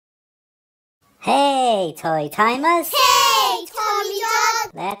Hey, toy timers! Hey, Tommy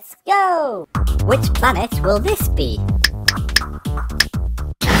Dog! Let's go! Which planet will this be?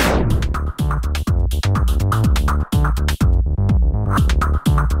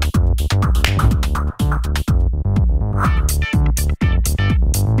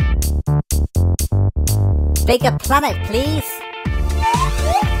 Bigger planet, please!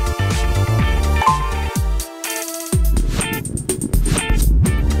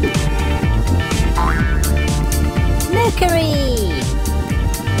 Mercury!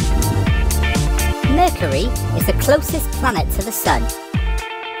 Mercury is the closest planet to the Sun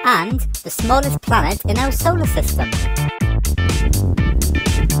and the smallest planet in our solar system.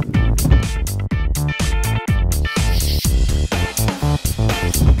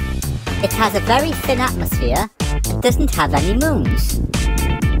 It has a very thin atmosphere and doesn't have any moons.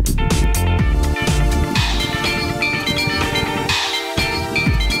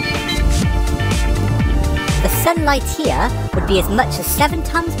 The sunlight here would be as much as 7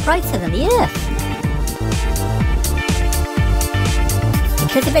 times brighter than the Earth.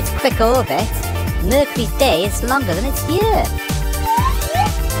 Because of its quick orbit, Mercury's day is longer than its year.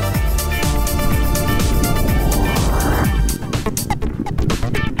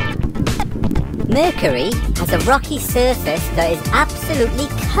 Mercury has a rocky surface that is absolutely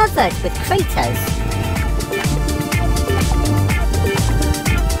covered with craters.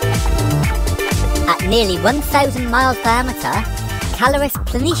 At nearly 1,000 miles diameter, Caloris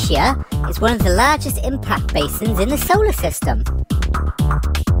Planitia is one of the largest impact basins in the solar system.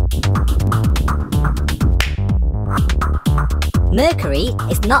 Mercury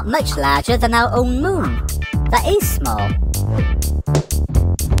is not much larger than our own moon. That is small.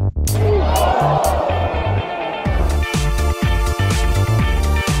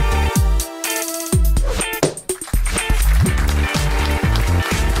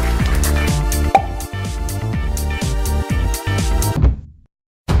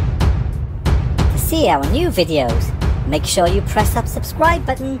 To see our new videos, make sure you press that subscribe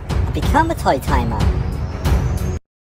button and become a toy timer.